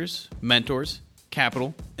investors, mentors,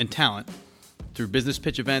 capital, and talent through business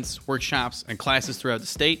pitch events, workshops, and classes throughout the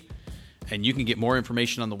state. And you can get more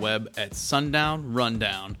information on the web at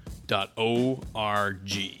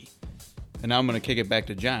sundownrundown.org. And now I'm going to kick it back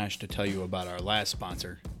to Josh to tell you about our last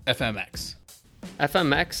sponsor, FMX.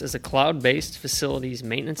 FMX is a cloud-based facilities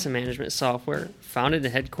maintenance and management software founded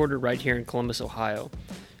and headquartered right here in Columbus, Ohio.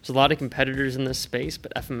 There's a lot of competitors in this space,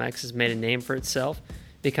 but FMX has made a name for itself,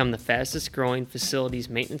 become the fastest growing facilities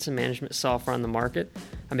maintenance and management software on the market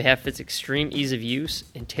on behalf of its extreme ease of use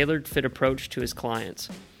and tailored fit approach to its clients.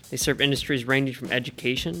 They serve industries ranging from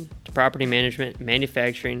education to property management,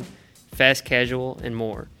 manufacturing, fast casual, and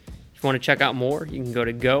more. If you want to check out more, you can go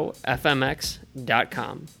to gofmx.com.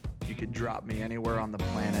 You could drop me anywhere on the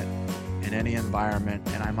planet, in any environment,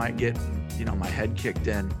 and I might get, my head kicked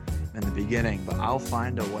in the beginning, but I'll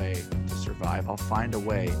find a way to survive. I'll find a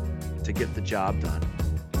way to get the job done.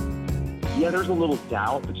 Yeah, there's a little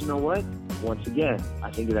doubt, but you know what? Once again, I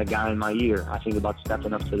think of that guy in my ear. I think about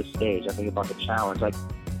stepping up to the stage. I think about the challenge.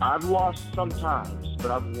 I've lost sometimes, but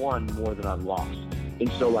I've won more than I've lost.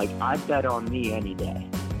 And so, I bet on me any day.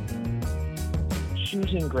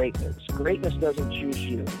 Choosing greatness. Greatness doesn't choose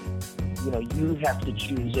you. You have to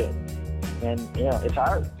choose it. And, it's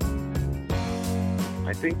hard.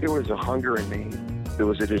 I think there was a hunger in me. There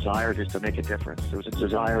was a desire just to make a difference. There was a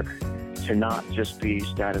desire to not just be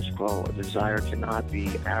status quo, a desire to not be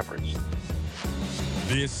average.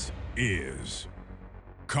 This is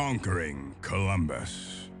Conquering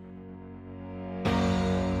Columbus.